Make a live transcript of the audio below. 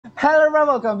Hello everyone,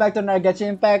 welcome back to another Genshin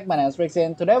Impact. My name is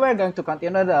Richzyn. Today we're going to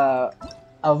continue the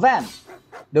event,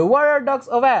 the Warrior Dogs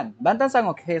event, Bantan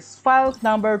Sango case files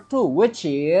number 2, which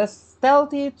is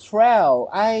Stealthy Trail.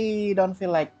 I don't feel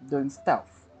like doing stealth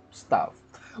stuff.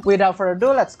 Without further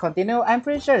ado, let's continue. I'm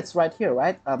pretty sure it's right here,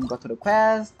 right? Go to the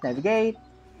quest, navigate.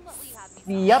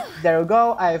 Yep, there we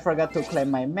go. I forgot to claim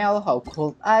my mail. How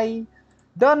could I?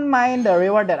 Don't mind the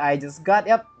reward that I just got.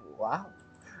 Yep. Wow.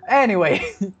 Anyway,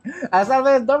 as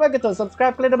always, don't forget to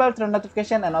subscribe, click the bell, turn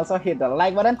notification, and also hit the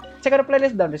like button. Check out the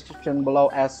playlist down the description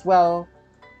below as well.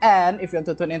 And if you want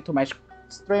to tune into my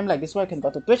stream like this one, you can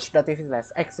go to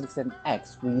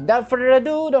twitch.tv/xrichzynx. Without further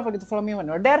ado, don't forget to follow me when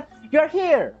you're there. You're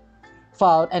here.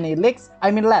 Found any leaks? I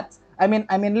mean lit.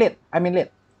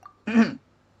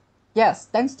 Yes,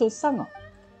 thanks to Sango.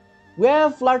 We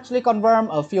have largely confirmed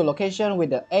a few locations with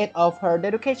the aid of her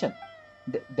deduction.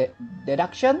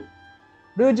 Deduction?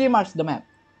 Ryuji marks the map.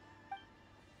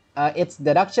 It's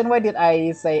deduction. Why did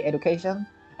I say education?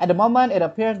 At the moment, it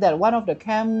appears that one of the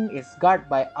camp is guarded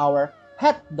by our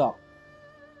head dog.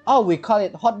 Oh, we call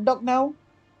it hot dog now?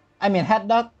 I mean head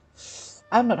dog?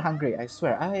 I'm not hungry, I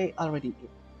swear. I already ate.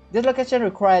 This location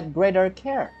required greater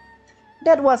care.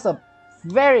 That was a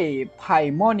very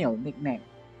primordial nickname.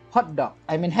 Hot dog.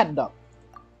 I mean head dog.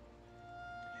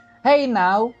 Hey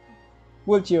now.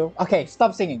 Would you? Okay,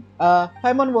 stop singing.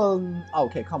 Paimon will.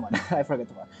 Okay, come on. I forgot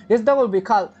to. This dog will be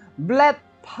called Blood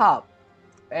Pup.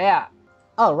 Yeah.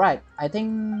 Alright, I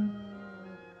think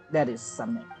that is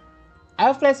something.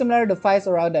 I've played similar devices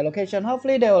around the location.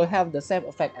 Hopefully, they will have the same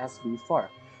effect as before.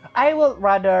 I would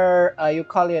rather you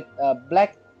call it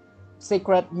Black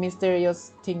Secret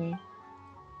Mysterious Thingy.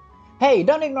 Hey,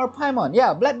 don't ignore Paimon.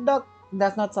 Yeah, Blood Dog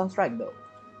does not sound right though.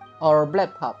 Or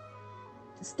Blood Pup.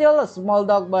 Still a small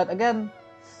dog, but again,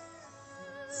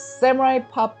 Samurai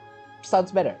Pup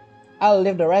sounds better. I'll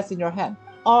leave the rest in your hand.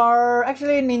 Or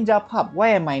actually Ninja Pup.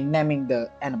 Why am I naming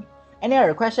the enemy? Any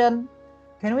other question?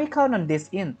 Can we count on this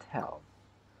intel?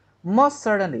 Most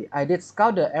certainly, I did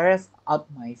scout the areas out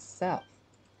myself.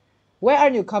 Where are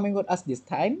you coming with us this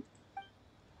time?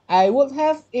 I would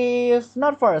have if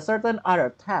not for a certain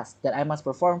other task that I must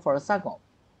perform for Sango.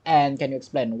 And can you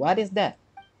explain what is that?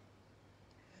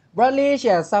 Broadly, she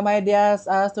has some ideas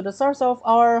as to the source of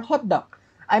our hot dog.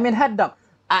 I mean hot dog.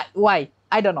 Why?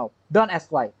 I don't know. Don't ask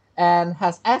why. And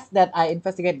has asked that I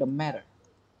investigate the matter.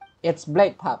 It's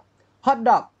Blade Pup. Hot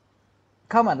dog.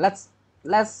 Come on, let's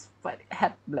fight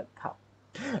Head Blood Pup.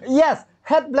 Yes,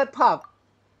 Head Blood Pup.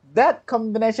 That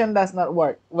combination does not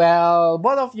work. Well,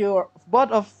 both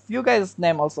of you guys'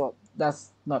 name also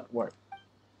does not work.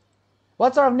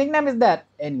 What sort of nickname is that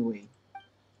anyway?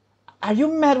 Are you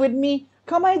mad with me?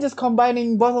 Come on, just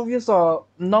combining both of you so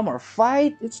no more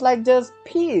fight? It's like just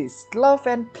peace, love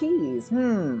and peace.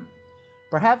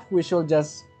 Perhaps we should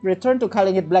just return to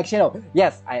calling it Black Shadow.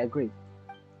 Yes, I agree.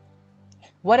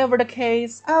 Whatever the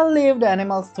case, I'll leave the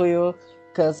animals to you,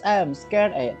 cause I am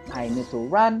scared and I need to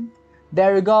run.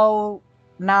 There you go.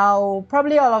 Now,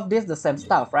 probably all of this the same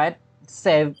stuff, right?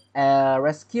 Save,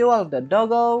 rescue all of the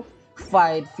doggo,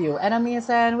 fight few enemies,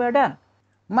 and we're done.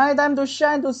 My time to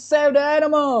shine to save the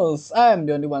animals! I'm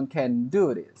the only one can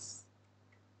do this.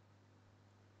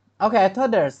 Okay, I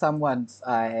thought there's someone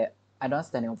I don't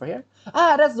standing over here.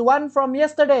 Ah, that's the one from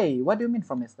yesterday. What do you mean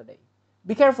from yesterday?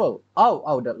 Be careful.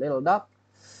 Oh, the little dog.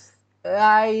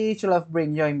 I should have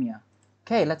bring Yoimiya.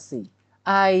 Okay, let's see.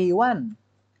 I want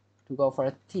to go for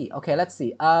a tea. Okay, let's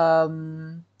see.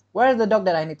 Where's the dog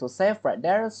that I need to save? Right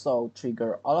there. So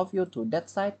trigger all of you to that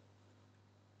side.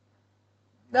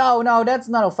 No, that's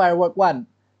not a firework one.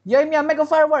 Yoimiya, make a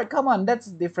firework. Come on, that's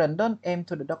different. Don't aim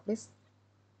to the dog, please.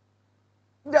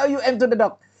 No, you aim to the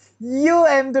dog. You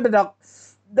aim to the dog.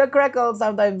 The crackle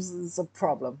sometimes is a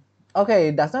problem. Okay,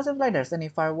 it does not seem like there's any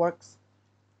fireworks.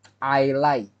 I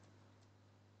lie.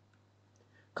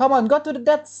 Come on, go to the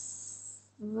deaths.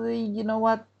 You know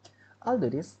what? I'll do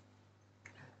this.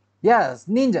 Yes,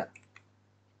 ninja.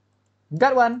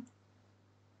 Got one.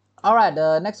 Alright,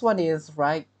 the next one is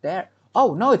right there.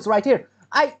 Oh, no, it's right here.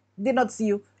 I did not see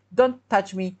you. Don't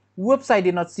touch me. Whoops, I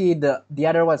did not see the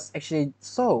other was actually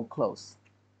so close.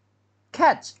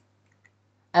 Catch.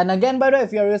 And again, by the way,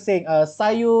 if you're using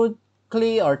Sayu,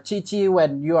 Klee, or Chi-Chi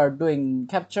when you are doing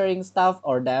capturing stuff,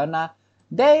 or Diana,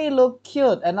 they look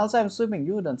cute. And also, I'm swimming.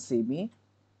 You don't see me.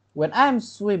 When I'm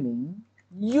swimming,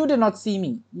 you did not see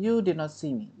me. You did not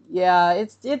see me. Yeah,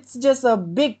 it's just a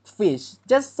big fish.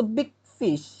 Just a big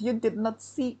fish. You did not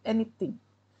see anything.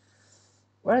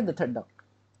 Where's the third dog?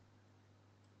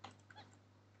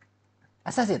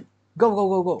 Assassin!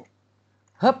 Go!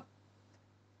 Hup!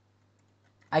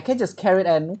 I can just carry it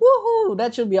and woohoo!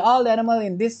 That should be all the animal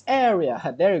in this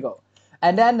area. There you go.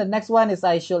 And then the next one is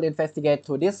I should investigate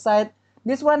to this side.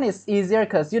 This one is easier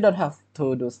because you don't have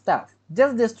to do stuff.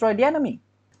 Just destroy the enemy.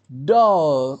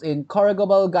 Those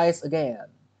incorrigible guys again.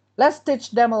 Let's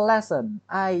teach them a lesson.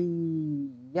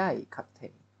 Yay,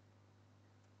 Captain.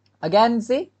 Again,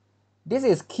 see? This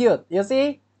is cute. You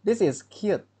see? This is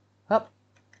cute. Hup.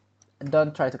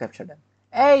 Don't try to capture them.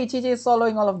 Hey, Chi is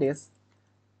soloing all of this.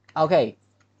 Okay.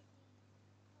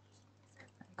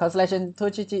 Constellation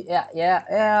 2 Chi.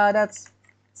 Yeah, that's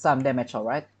some damage,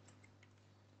 alright.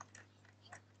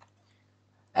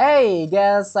 Hey,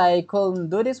 guess I couldn't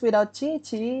do this without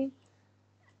Chi.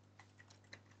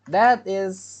 That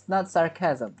is not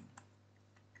sarcasm.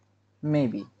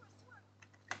 Maybe.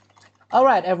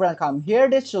 Alright, everyone come here.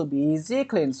 This should be easy.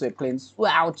 Clean sweep, clean.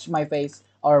 Ouch, my face.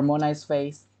 Or Mona's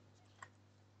face.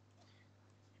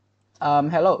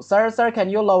 Hello. Sir, can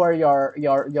you lower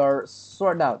your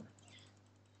sword down?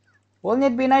 Wouldn't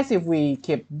it be nice if we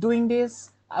keep doing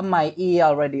this? My E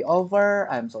already over.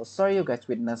 I'm so sorry you guys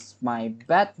witnessed my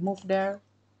bad move there.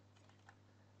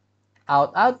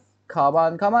 Out. Come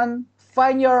on.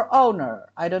 Find your owner.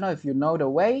 I don't know if you know the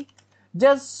way.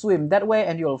 Just swim that way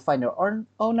and you'll find your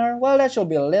owner. Well, that should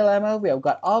be a little ML. We have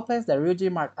got all places that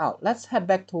Ryuji marked out. Let's head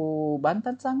back to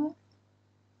Bantan Sango.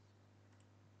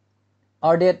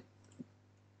 Or did...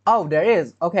 Oh, there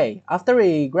is. Okay, after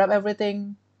we grab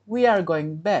everything, we are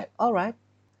going back. Alright.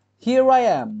 Here I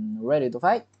am, ready to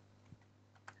fight.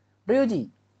 Ryuji.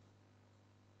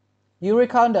 You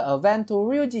recount the event to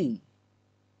Ryuji.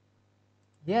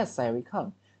 Yes, I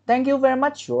recount. Thank you very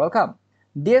much, you're welcome.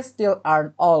 These still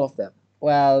aren't all of them.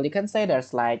 Well, you can say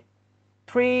there's like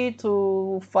 3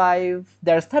 to 5,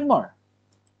 there's 10 more.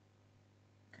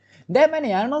 That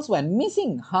many animals went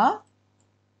missing, huh?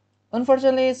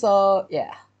 Unfortunately, so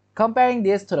yeah. Comparing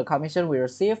this to the commission we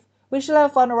received, we should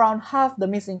have found around half the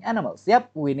missing animals.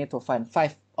 Yep, we need to find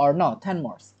 5 or no, 10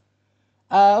 more.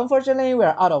 Unfortunately, we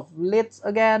are out of leads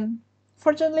again.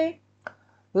 Fortunately,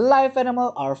 live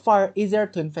animals are far easier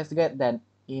to investigate than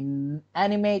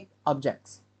inanimate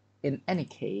objects. In any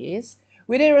case,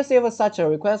 we did receive such a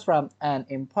request from an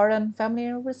important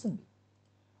family recently.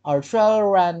 Our trail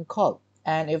ran cold,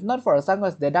 and if not for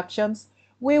Sango's deductions,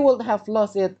 we would have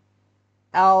lost it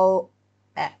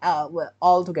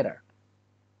altogether.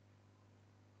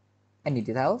 Any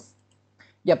details?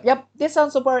 Yep, this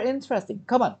sounds super interesting.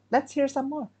 Come on, let's hear some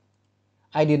more.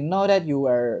 I didn't know that you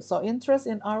were so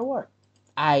interested in our work.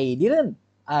 I didn't.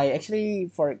 I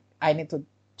need to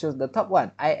choose the top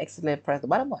one. I accidentally pressed the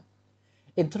bottom one.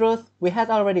 In truth, we had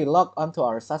already logged onto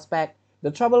our suspect.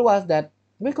 The trouble was that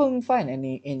we couldn't find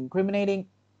any incriminating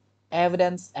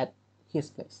evidence at his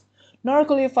place, nor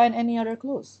could we find any other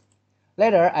clues.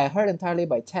 Later, I heard entirely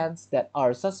by chance that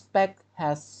our suspect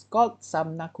has sold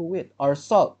some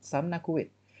nakuwit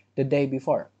the day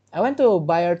before. I went to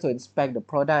buyer to inspect the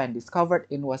product and discovered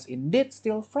it was indeed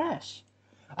still fresh.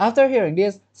 After hearing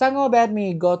this, Sango bade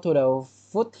me go to the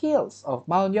foothills of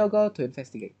Mount Yogo to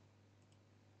investigate.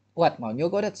 What, Mount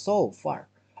Yogo? That's so far.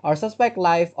 Our suspect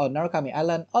lives on Narukami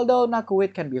Island, although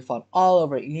nakuwit can be found all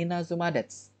over Inazuma.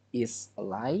 That is a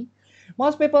lie.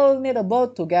 Most people need a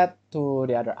boat to get to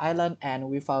the other island, and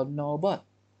we found no boat.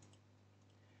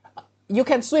 You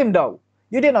can swim though.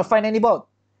 You did not find any boat.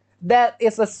 That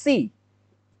is a sea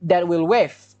that will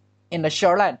wave in the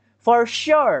shoreline. For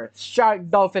sure, shark,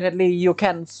 definitely you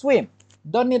can swim.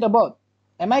 Don't need a boat.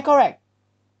 Am I correct?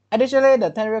 Additionally,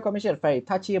 the Tenryou Commission is very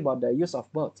touchy about the use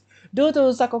of boats. Due to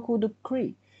Sakoku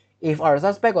decree, if our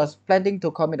suspect was planning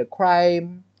to commit a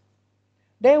crime,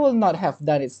 they will not have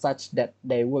done it such that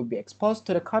they will be exposed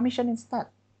to the commission instead.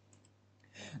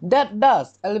 That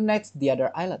thus eliminates the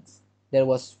other islands. That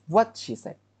was what she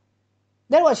said.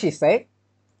 That's what she said.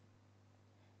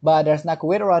 But there's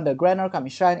nakuwit around the Grand Narukami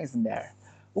Shrine, isn't there?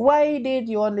 Why did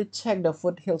you only check the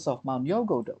foothills of Mount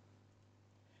Yogo though?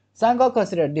 Sango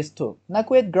considered this too.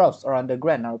 Nakuwit grows around the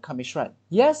Grand Narukami Shrine.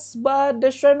 Yes, but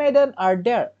the Shrine Maiden are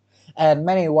there, and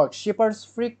many worshippers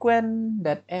frequent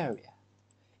that area.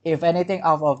 If anything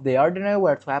out of the ordinary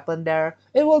were to happen there,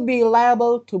 it will be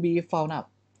liable to be found out.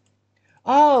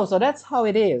 Oh, so that's how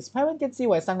it is. Parent can see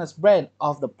why Sango's brain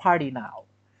of the party now.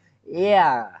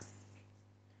 Yeah.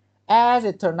 As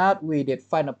it turned out, we did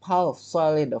find a pile of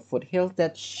soil in the foothills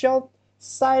that showed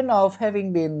sign of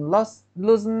having been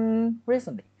loosened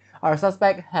recently. Our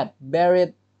suspect had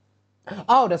buried...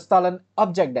 Oh, the stolen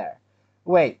object there.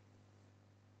 Wait.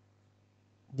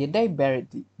 Did they bury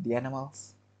the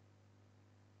animals?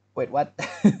 Wait, what?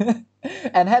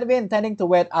 And had been intending to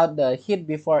wait out the heat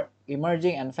before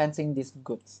emerging and fencing these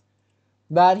goods.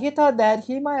 But he thought that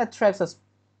he might attract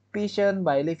suspicion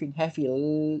by leaving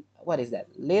heavy, what is that,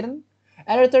 laden,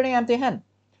 and returning empty-handed.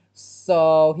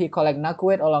 So he collect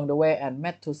Nakuit along the way and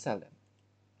met to sell them.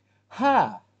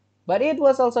 Ha! But it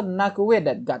was also Nakuit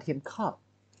that got him caught.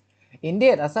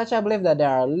 Indeed, as such, I believe that there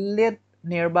are leads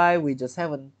nearby. We just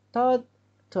haven't thought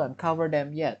to uncover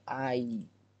them yet.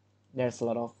 There's a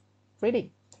lot of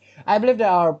reading. I believe that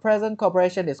our present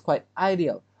cooperation is quite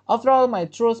ideal. After all, my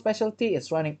true specialty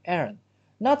is running errands,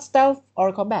 not stealth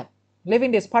or combat.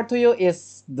 Leaving this part to you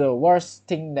is the worst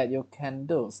thing that you can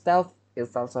do. Stealth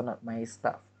is also not my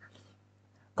stuff.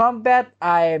 Combat,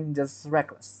 I'm just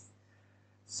reckless.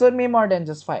 Suit me more than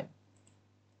just fine.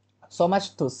 So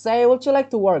much to say. Would you like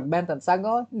to work Bantan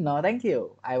Sango? No, thank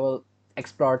you. I will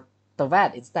explore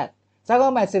TheWarriorDog instead.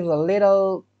 Sango might seem a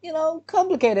little,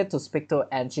 complicated to speak to,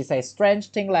 and she says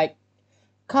strange thing like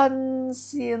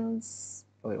conscience.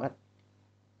 Wait, what?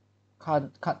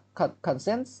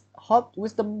 Conscience, hold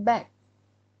wisdom back.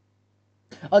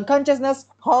 Unconsciousness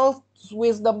holds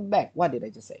wisdom back. What did I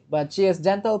just say? But she is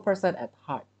gentle person at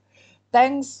heart.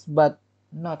 Thanks, but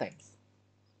no thanks.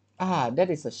 That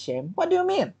is a shame. What do you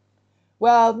mean?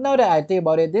 Well, now that I think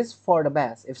about it, this is for the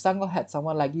best. If Sango had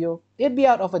someone like you, it'd be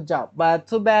out of a job. But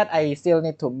too bad I still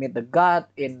need to meet the god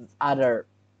in other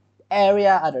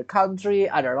area, other country,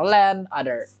 other land,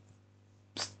 other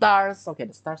stars. Okay,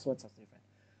 the stars ones are different.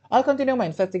 I'll continue my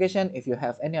investigation. If you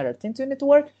have any other things you need to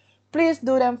work, please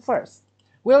do them first.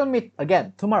 We'll meet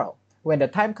again tomorrow when the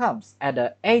time comes at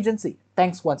the agency.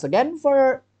 Thanks once again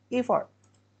for your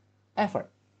effort.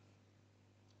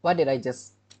 What did I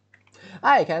just...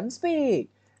 I can speak.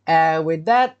 And with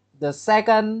that, the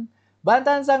second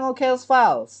Bantan Sango Kills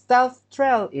file, Stealth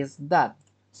Trail, is done.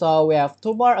 So we have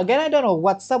two more. Again, I don't know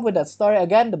what's up with that story.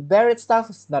 Again, the buried stuff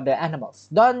is not the animals.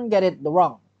 Don't get it the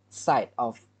wrong side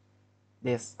of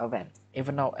this event,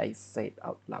 even though I say it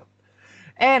out loud.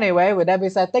 Anyway, with that being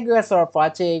said, thank you guys for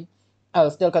watching.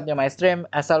 I'll still continue my stream.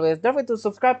 As always, don't forget to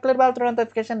subscribe, click the bell, turn on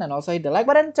notification, and also hit the like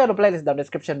button. Check the playlist down in the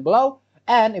description below.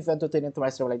 And if you want to tune into my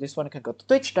stream like this one, you can go to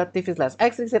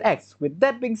twitch.tv/xxx. With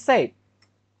that being said,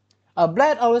 a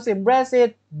blade always embrace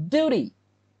it, duty.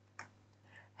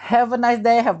 Have a nice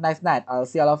day, have a nice night. I'll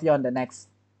see all of you on the next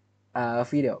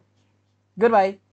video. Goodbye.